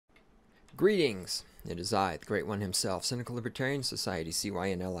Greetings, it is I, the Great One himself, Cynical Libertarian Society,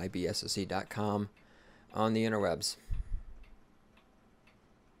 cynlibsoc.com, on the interwebs.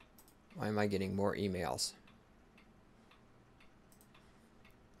 Why am I getting more emails?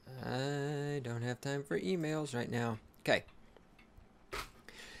 I don't have time for emails right now. Okay.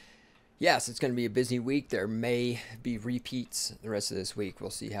 Yes, it's going to be a busy week. There may be repeats the rest of this week.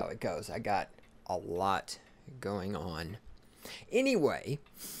 We'll see how it goes. I got a lot going on. Anyway,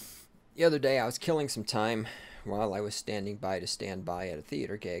 the other day I was killing some time while I was standing by to stand by at a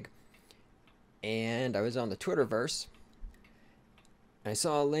theater gig. And I was on the Twitterverse. I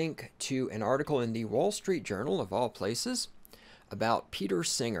saw a link to an article in the Wall Street Journal, of all places, about Peter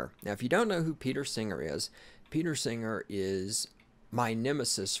Singer. Now, if you don't know who Peter Singer is my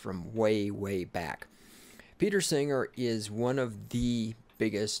nemesis from way, way back. Peter Singer is one of the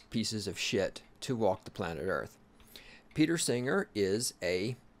biggest pieces of shit to walk the planet Earth. Peter Singer is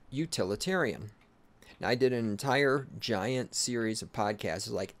a utilitarian. Now, I did an entire giant series of podcasts,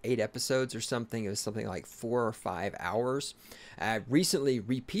 like 8 episodes or something. It was something like 4 or 5 hours. I recently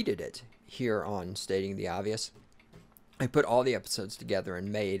repeated it here on Stating the Obvious. I put all the episodes together and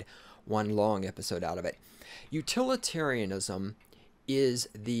made one long episode out of it. Utilitarianism is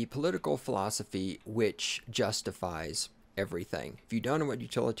the political philosophy which justifies everything. If you don't know what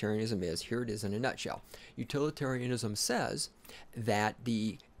utilitarianism is, here it is in a nutshell. Utilitarianism says that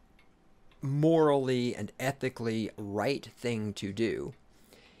the morally and ethically right thing to do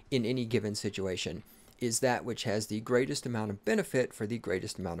in any given situation is that which has the greatest amount of benefit for the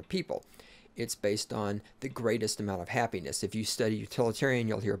greatest amount of people. It's based on the greatest amount of happiness. If you study utilitarian,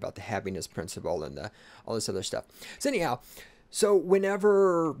 you'll hear about the happiness principle and all this other stuff. So anyhow,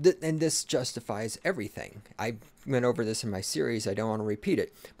 whenever, and this justifies everything. I went over this in my series. I don't want to repeat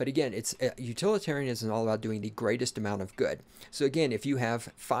it. But again, utilitarianism is all about doing the greatest amount of good. So again, if you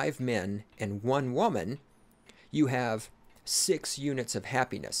have 5 men and 1 woman, you have 6 units of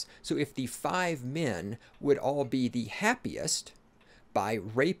happiness. So if the 5 men would all be the happiest by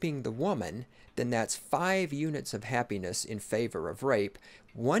raping the woman, then that's 5 units of happiness in favor of rape.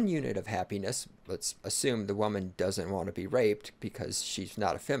 1 unit of happiness, let's assume the woman doesn't want to be raped because she's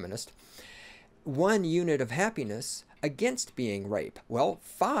not a feminist. 1 unit of happiness against being raped. Well,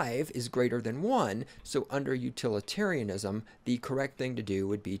 5 is greater than 1, so under utilitarianism, the correct thing to do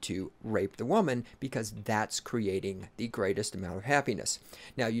would be to rape the woman because that's creating the greatest amount of happiness.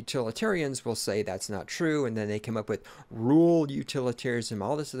 Now, utilitarians will say that's not true, and then they come up with rule utilitarianism,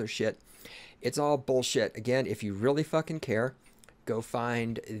 all this other shit. It's all bullshit. Again, if you really fucking care, go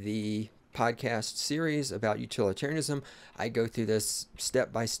find the podcast series about utilitarianism. I go through this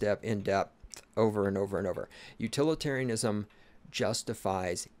step by step, in depth, over and over and over. Utilitarianism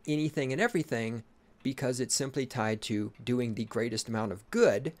justifies anything and everything because it's simply tied to doing the greatest amount of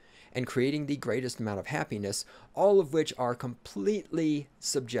good and creating the greatest amount of happiness, all of which are completely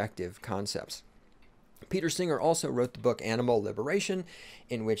subjective concepts. Peter Singer also wrote the book Animal Liberation,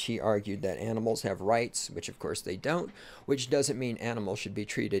 in which he argued that animals have rights, which of course they don't, which doesn't mean animals should be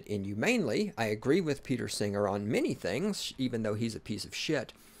treated inhumanely. I agree with Peter Singer on many things, even though he's a piece of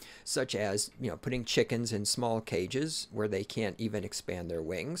shit, such as, putting chickens in small cages where they can't even expand their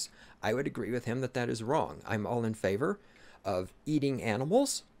wings. I would agree with him that that is wrong. I'm all in favor of eating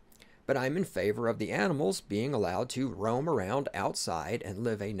animals, but I'm in favor of the animals being allowed to roam around outside and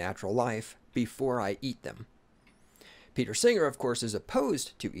live a natural life before I eat them. Peter Singer, of course, is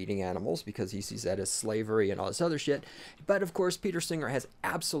opposed to eating animals because he sees that as slavery and all this other shit. But, of course, Peter Singer has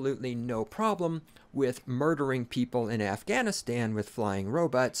absolutely no problem with murdering people in Afghanistan with flying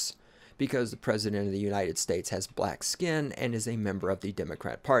robots because the President of the United States has black skin and is a member of the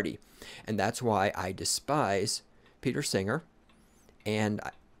Democrat Party. And that's why I despise Peter Singer. And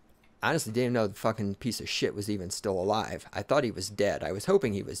I honestly didn't know the fucking piece of shit was even still alive. I thought he was dead. I was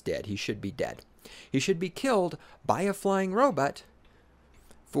hoping he was dead. He should be dead. He should be killed by a flying robot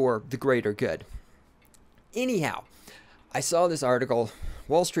for the greater good. Anyhow, I saw this article,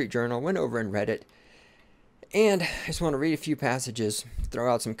 Wall Street Journal, went over and read it, and I just want to read a few passages,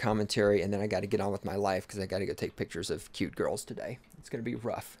 throw out some commentary, and then I got to get on with my life because I got to go take pictures of cute girls today. It's going to be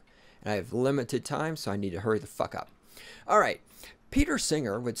rough. And I have limited time, so I need to hurry the fuck up. All right. Peter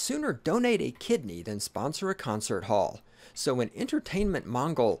Singer would sooner donate a kidney than sponsor a concert hall. So when entertainment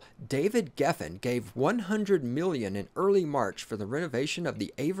Mongol David Geffen gave $100 million in early March for the renovation of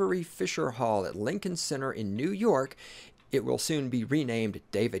the Avery Fisher Hall at Lincoln Center in New York, it will soon be renamed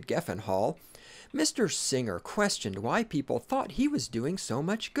David Geffen Hall, Mr. Singer questioned why people thought he was doing so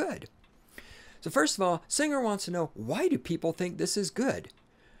much good. So first of all, Singer wants to know, why do people think this is good?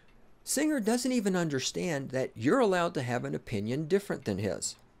 Singer doesn't even understand that you're allowed to have an opinion different than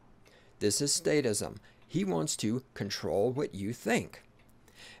his. This is statism. He wants to control what you think.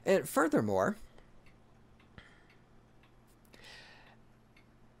 And furthermore,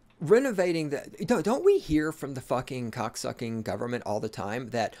 renovating don't we hear from the fucking cocksucking government all the time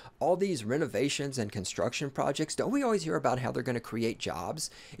that all these renovations and construction projects, don't we always hear about how they're going to create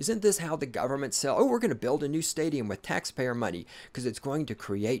jobs? Isn't this how the government we're going to build a new stadium with taxpayer money because it's going to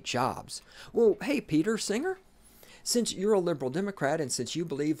create jobs? Well, hey, Peter Singer, since you're a liberal Democrat and since you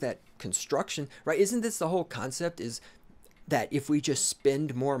believe that construction, right, isn't this the whole concept, is that if we just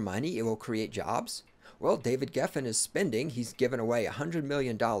spend more money, it will create jobs? Well, David Geffen is spending, he's given away $100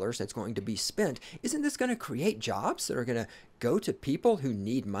 million that's going to be spent. Isn't this going to create jobs that are going to go to people who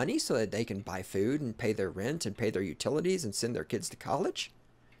need money so that they can buy food and pay their rent and pay their utilities and send their kids to college?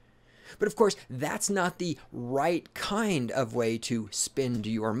 But of course, that's not the right kind of way to spend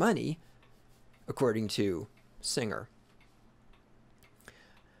your money, according to Singer.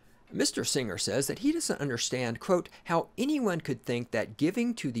 Mr. Singer says that he doesn't understand, quote, how anyone could think that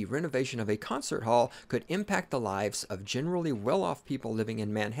giving to the renovation of a concert hall could impact the lives of generally well-off people living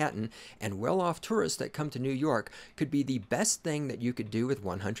in Manhattan, and well-off tourists that come to New York could be the best thing that you could do with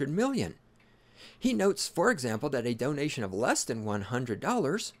 $100 million. He notes, for example, that a donation of less than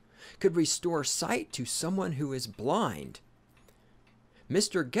 $100 could restore sight to someone who is blind.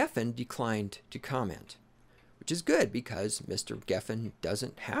 Mr. Geffen declined to comment, which is good because Mr. Geffen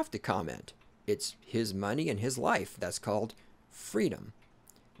doesn't have to comment. It's his money and his life. That's called freedom,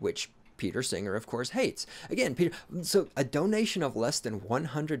 which Peter Singer, of course, hates. Again, Peter, so a donation of less than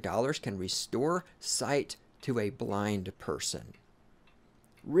 $100 can restore sight to a blind person.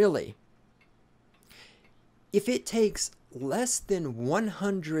 Really? If it takes less than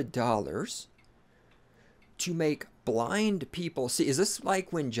 $100 to make blind people see, is this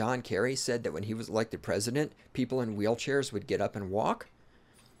like when John Kerry said that when he was elected president, people in wheelchairs would get up and walk?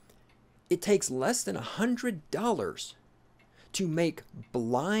 It takes less than $100 to make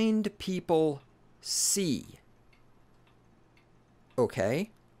blind people see. Okay,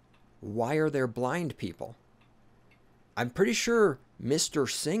 why are there blind people? I'm pretty sure Mr.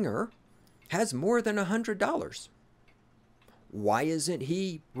 Singer has more than $100. Why isn't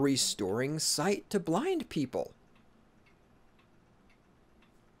he restoring sight to blind people?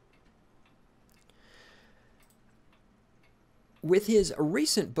 With his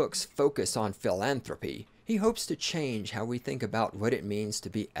recent book's focus on philanthropy, he hopes to change how we think about what it means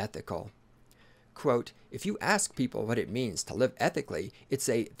to be ethical. Quote, if you ask people what it means to live ethically, it's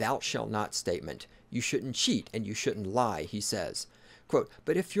a thou shalt not statement. You shouldn't cheat and you shouldn't lie, he says. Quote,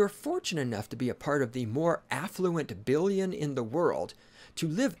 but if you're fortunate enough to be a part of the more affluent billion in the world, to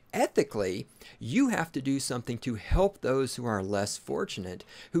live ethically, you have to do something to help those who are less fortunate,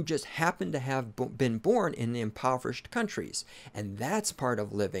 who just happen to have been born in impoverished countries. And that's part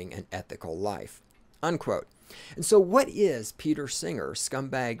of living an ethical life. Unquote. And so what is Peter Singer,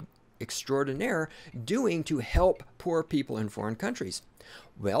 scumbag extraordinaire, doing to help poor people in foreign countries?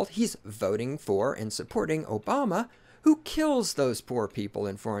 Well, he's voting for and supporting Obama, who kills those poor people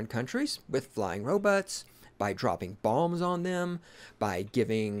in foreign countries with flying robots, by dropping bombs on them, by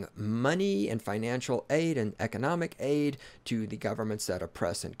giving money and financial aid and economic aid to the governments that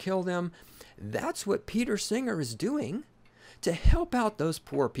oppress and kill them. That's what Peter Singer is doing to help out those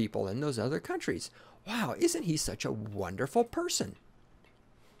poor people in those other countries. Wow, isn't he such a wonderful person?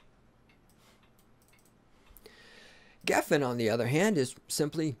 Geffen, on the other hand, is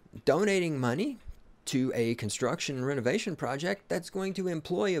simply donating money to a construction and renovation project that's going to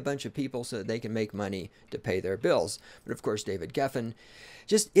employ a bunch of people so that they can make money to pay their bills. But of course, David Geffen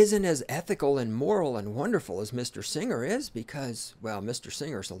just isn't as ethical and moral and wonderful as Mr. Singer is because, well, Mr.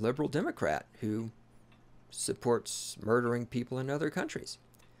 Singer's a liberal Democrat who supports murdering people in other countries.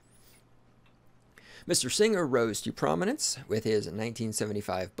 Mr. Singer rose to prominence with his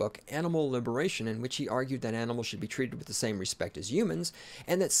 1975 book, Animal Liberation, in which he argued that animals should be treated with the same respect as humans,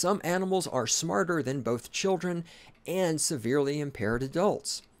 and that some animals are smarter than both children and severely impaired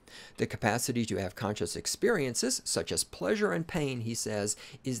adults. The capacity to have conscious experiences, such as pleasure and pain, he says,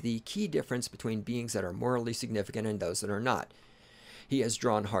 is the key difference between beings that are morally significant and those that are not. He has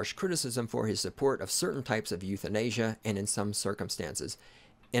drawn harsh criticism for his support of certain types of euthanasia and, in some circumstances,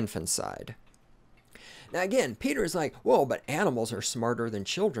 infanticide. Now again, Peter is like, whoa, but animals are smarter than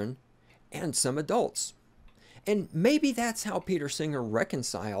children and some adults. And maybe that's how Peter Singer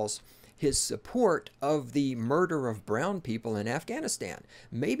reconciles his support of the murder of brown people in Afghanistan.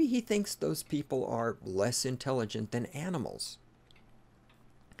 Maybe he thinks those people are less intelligent than animals.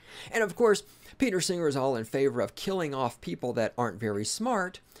 And of course, Peter Singer is all in favor of killing off people that aren't very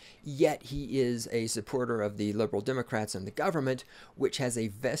smart, yet he is a supporter of the Liberal Democrats and the government, which has a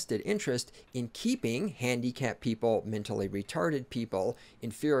vested interest in keeping handicapped people, mentally retarded people,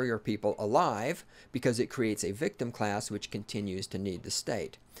 inferior people alive, because it creates a victim class which continues to need the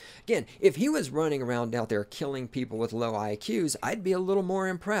state. Again, if he was running around out there killing people with low IQs, I'd be a little more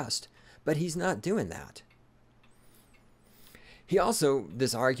impressed, but he's not doing that. He also,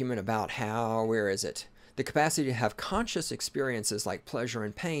 this argument about how, where is it? The capacity to have conscious experiences like pleasure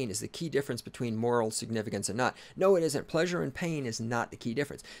and pain is the key difference between moral significance and not. No, it isn't. Pleasure and pain is not the key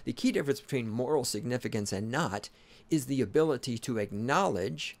difference. The key difference between moral significance and not is the ability to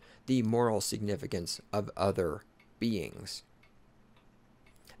acknowledge the moral significance of other beings.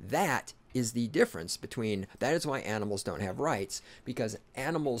 That is the difference between, that is why animals don't have rights, because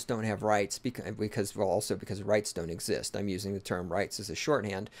animals don't have rights because rights don't exist. I'm using the term rights as a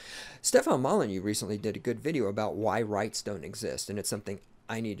shorthand. Stefan Molyneux recently did a good video about why rights don't exist, and it's something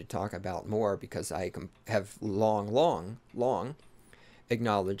I need to talk about more because I have long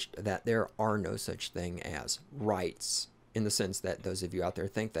acknowledged that there are no such thing as rights in the sense that those of you out there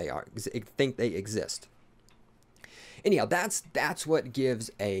think they exist. Anyhow, that's what gives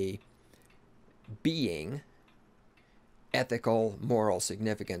a being ethical, moral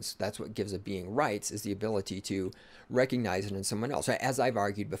significance. That's what gives a being rights, is the ability to recognize it in someone else. As I've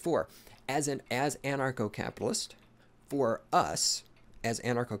argued before, as anarcho-capitalist, for us as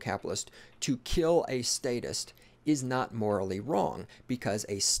anarcho-capitalist to kill a statist is not morally wrong, because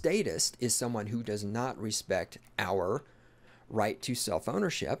a statist is someone who does not respect our right to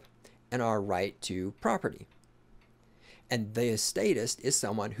self-ownership and our right to property. And the statist is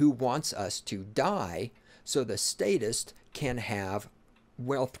someone who wants us to die so the statist can have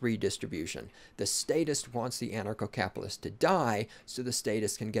wealth redistribution. The statist wants the anarcho-capitalist to die so the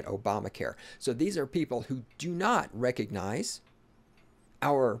statist can get Obamacare. So these are people who do not recognize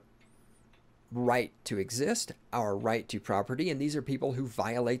our right to exist, our right to property, and these are people who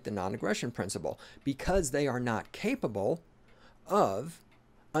violate the non-aggression principle because they are not capable of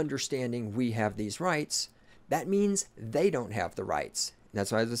understanding we have these rights. That means they don't have the rights. And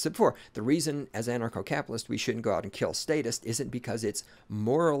that's why, as I said before, the reason as anarcho-capitalists we shouldn't go out and kill statists isn't because it's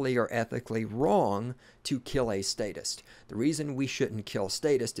morally or ethically wrong to kill a statist. The reason we shouldn't kill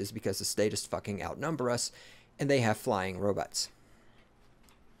statists is because the statists fucking outnumber us and they have flying robots.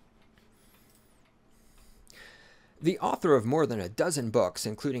 The author of more than a dozen books,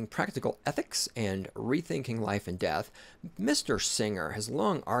 including Practical Ethics and Rethinking Life and Death, Mr. Singer has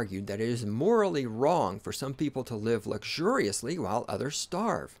long argued that it is morally wrong for some people to live luxuriously while others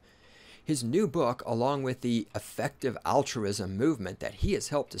starve. His new book, along with the effective altruism movement that he has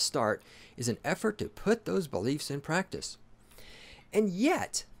helped to start, is an effort to put those beliefs in practice. And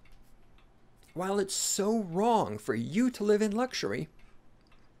yet, while it's so wrong for you to live in luxury,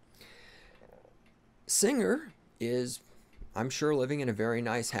 Singer is, I'm sure, living in a very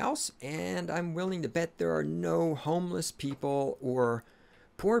nice house, and I'm willing to bet there are no homeless people or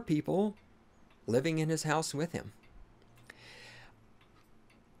poor people living in his house with him.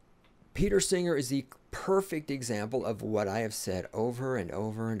 Peter Singer is the perfect example of what I have said over and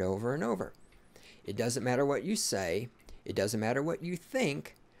over and over and over. It doesn't matter what you say. It doesn't matter what you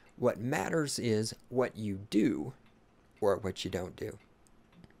think. What matters is what you do or what you don't do.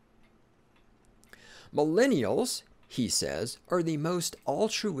 Millennials, he says, are the most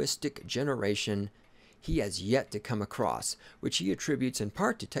altruistic generation he has yet to come across, which he attributes in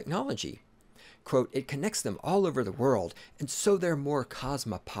part to technology. Quote, it connects them all over the world, and so they're more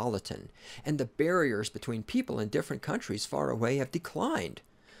cosmopolitan, and the barriers between people in different countries far away have declined.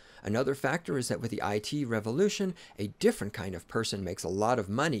 Another factor is that with the IT revolution, a different kind of person makes a lot of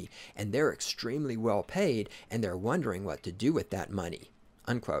money, and they're extremely well paid, and they're wondering what to do with that money.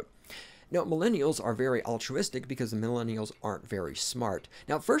 Unquote. Now, millennials are very altruistic because the millennials aren't very smart.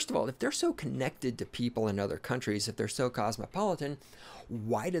 Now, first of all, if they're so connected to people in other countries, if they're so cosmopolitan,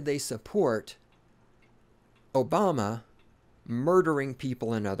 why did they support Obama murdering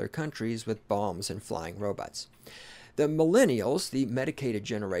people in other countries with bombs and flying robots? The millennials, the medicated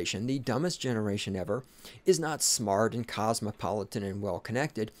generation, the dumbest generation ever, is not smart and cosmopolitan and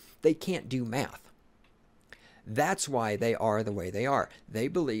well-connected. They can't do math. That's why they are the way they are. They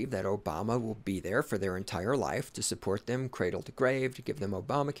believe that Obama will be there for their entire life to support them cradle to grave, to give them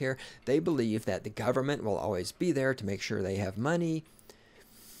Obamacare. They believe that the government will always be there to make sure they have money.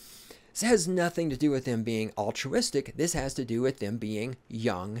 This has nothing to do with them being altruistic. This has to do with them being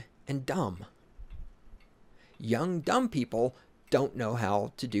young and dumb. Young, dumb people don't know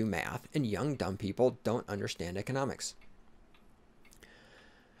how to do math, and young, dumb people don't understand economics.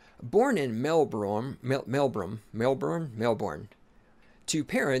 Born in Melbourne, to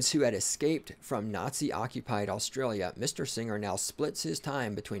parents who had escaped from Nazi-occupied Australia, Mr. Singer now splits his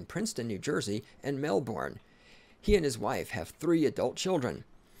time between Princeton, New Jersey, and Melbourne. He and his wife have 3 adult children.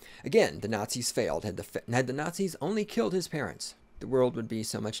 Again, the Nazis failed. Had the Nazis only killed his parents, the world would be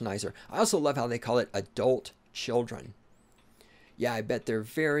so much nicer. I also love how they call it adult children. Yeah, I bet they're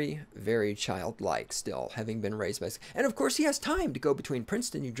very, very childlike still, having been raised by... And of course, he has time to go between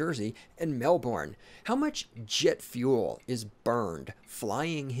Princeton, New Jersey, and Melbourne. How much jet fuel is burned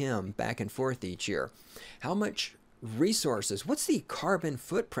flying him back and forth each year? How much resources? What's the carbon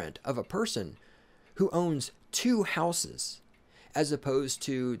footprint of a person who owns 2 houses, as opposed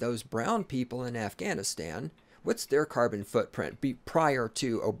to those brown people in Afghanistan? What's their carbon footprint prior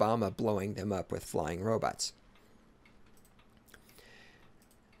to Obama blowing them up with flying robots?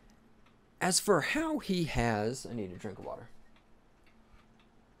 As for how he has... I need a drink of water.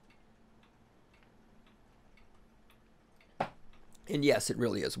 And yes, it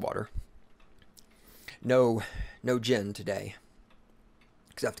really is water. No gin today,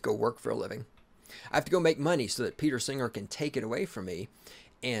 because I have to go work for a living. I have to go make money so that Peter Singer can take it away from me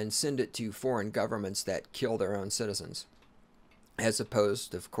and send it to foreign governments that kill their own citizens, as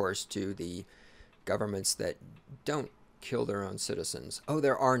opposed, of course, to the governments that don't kill their own citizens. Oh,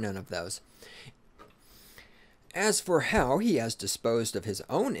 there are none of those. As for how he has disposed of his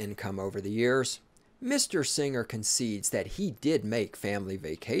own income over the years, Mr. Singer concedes that he did make family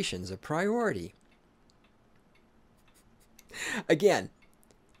vacations a priority. Again,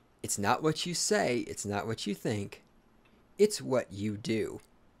 it's not what you say, it's not what you think, it's what you do.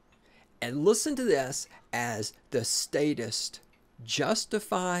 And listen to this as the statist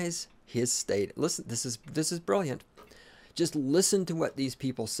justifies his state. Listen, this is brilliant. Just listen to what these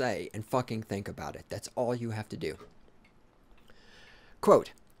people say and fucking think about it. That's all you have to do.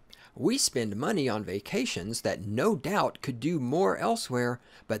 Quote, "We spend money on vacations that no doubt could do more elsewhere,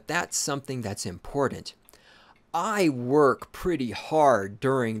 but that's something that's important. I work pretty hard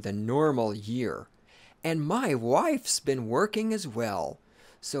during the normal year, and my wife's been working as well,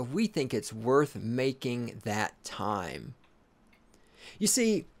 so we think it's worth making that time." You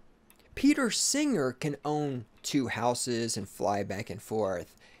see, Peter Singer can own 2 houses and fly back and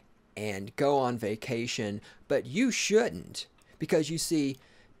forth and go on vacation, but you shouldn't, because you see,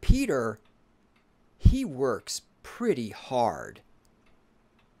 Peter, he works pretty hard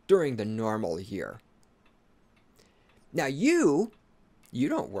during the normal year. Now you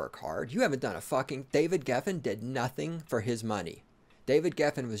don't work hard. You haven't done a fucking... David Geffen did nothing for his money. David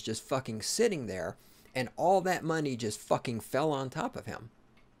Geffen was just fucking sitting there, and all that money just fucking fell on top of him.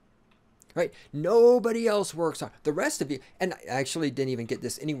 Right? Nobody else works hard. The rest of you... And I actually didn't even get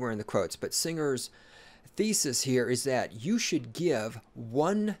this anywhere in the quotes, but Singer's thesis here is that you should give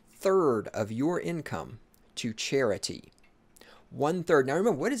 1/3 of your income to charity. 1/3. Now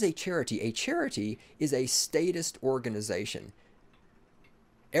remember, what is a charity? A charity is a statist organization.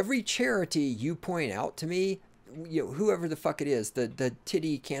 Every charity you point out to me, you know, whoever the fuck it is, the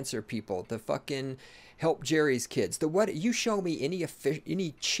titty cancer people, the fucking Help Jerry's Kids, the what, you show me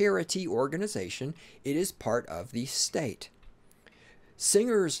any charity organization, it is part of the state.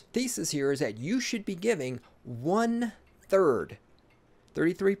 Singer's thesis here is that you should be giving 1/3,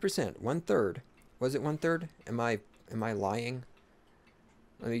 33%, 1/3. Was it 1/3? Am I lying?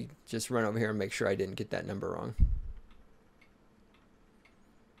 Let me just run over here and make sure I didn't get that number wrong.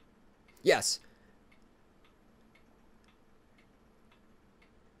 Yes.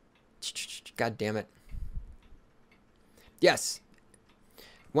 God damn it. Yes.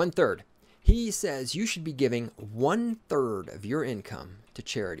 1/3. He says you should be giving 1/3 of your income to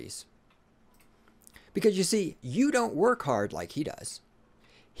charities. Because you see, you don't work hard like he does.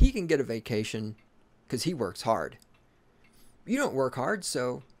 He can get a vacation because he works hard. You don't work hard,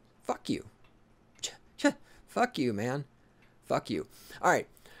 so fuck you. Fuck you, man. Fuck you. All right.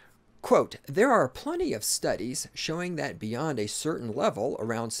 Quote, "There are plenty of studies showing that beyond a certain level,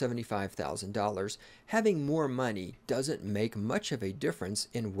 around $75,000, having more money doesn't make much of a difference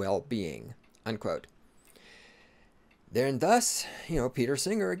in well-being." Unquote. Then thus, Peter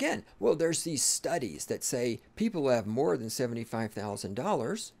Singer again. Well, there's these studies that say people who have more than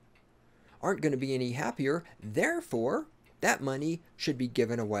 $75,000 aren't going to be any happier. Therefore, that money should be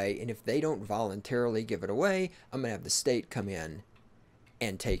given away. And if they don't voluntarily give it away, I'm going to have the state come in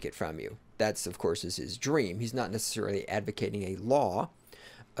and take it from you. That's, of course, is his dream. He's not necessarily advocating a law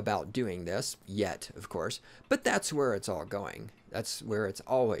about doing this yet, of course, but that's where it's all going. That's where it's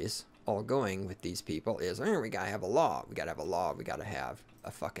always all going with these people is, we gotta have a law. We gotta have a law. We gotta have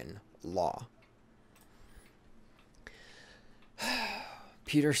a fucking law.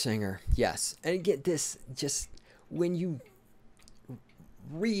 Peter Singer, yes. And get this, just when you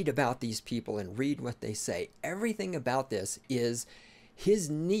read about these people and read what they say, everything about this is his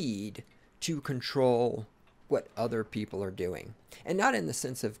need to control what other people are doing. And not in the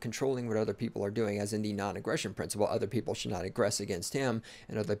sense of controlling what other people are doing, as in the non-aggression principle, other people should not aggress against him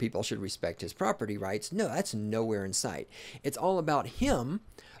and other people should respect his property rights. No, that's nowhere in sight. It's all about him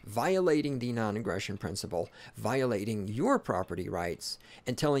violating the non-aggression principle, violating your property rights,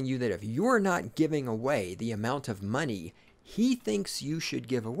 and telling you that if you're not giving away the amount of money he thinks you should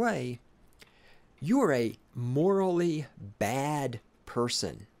give away, you're a morally bad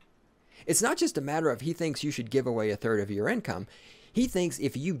person. It's not just a matter of he thinks you should give away a third of your income. He thinks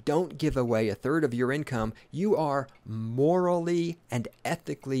if you don't give away a third of your income, you are morally and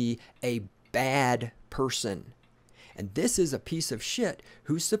ethically a bad person. And this is a piece of shit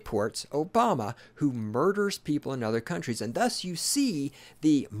who supports Obama, who murders people in other countries. And thus you see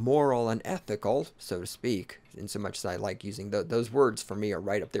the moral and ethical, so to speak, in so much as I like using those words for me are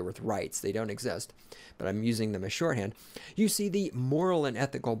right up there with rights. They don't exist, but I'm using them as shorthand. You see the moral and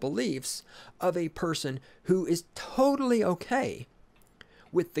ethical beliefs of a person who is totally okay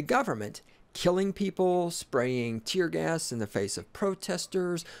with the government killing people, spraying tear gas in the face of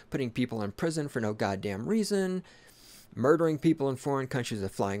protesters, putting people in prison for no goddamn reason, murdering people in foreign countries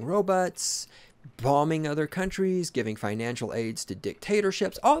with flying robots, bombing other countries, giving financial aids to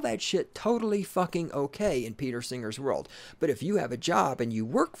dictatorships, all that shit totally fucking okay in Peter Singer's world. But if you have a job and you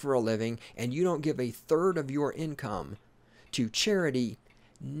work for a living and you don't give a third of your income to charity,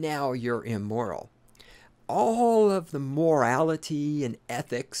 now you're immoral. All of the morality and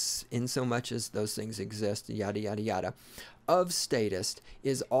ethics, in so much as those things exist, yada, yada, yada, of statist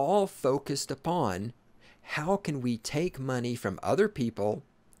is all focused upon how can we take money from other people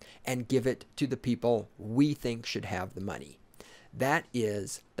and give it to the people we think should have the money. That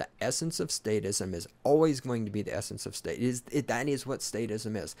is the essence of statism, is always going to be the essence of state. That is what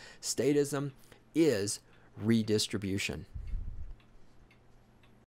statism is. Statism is redistribution.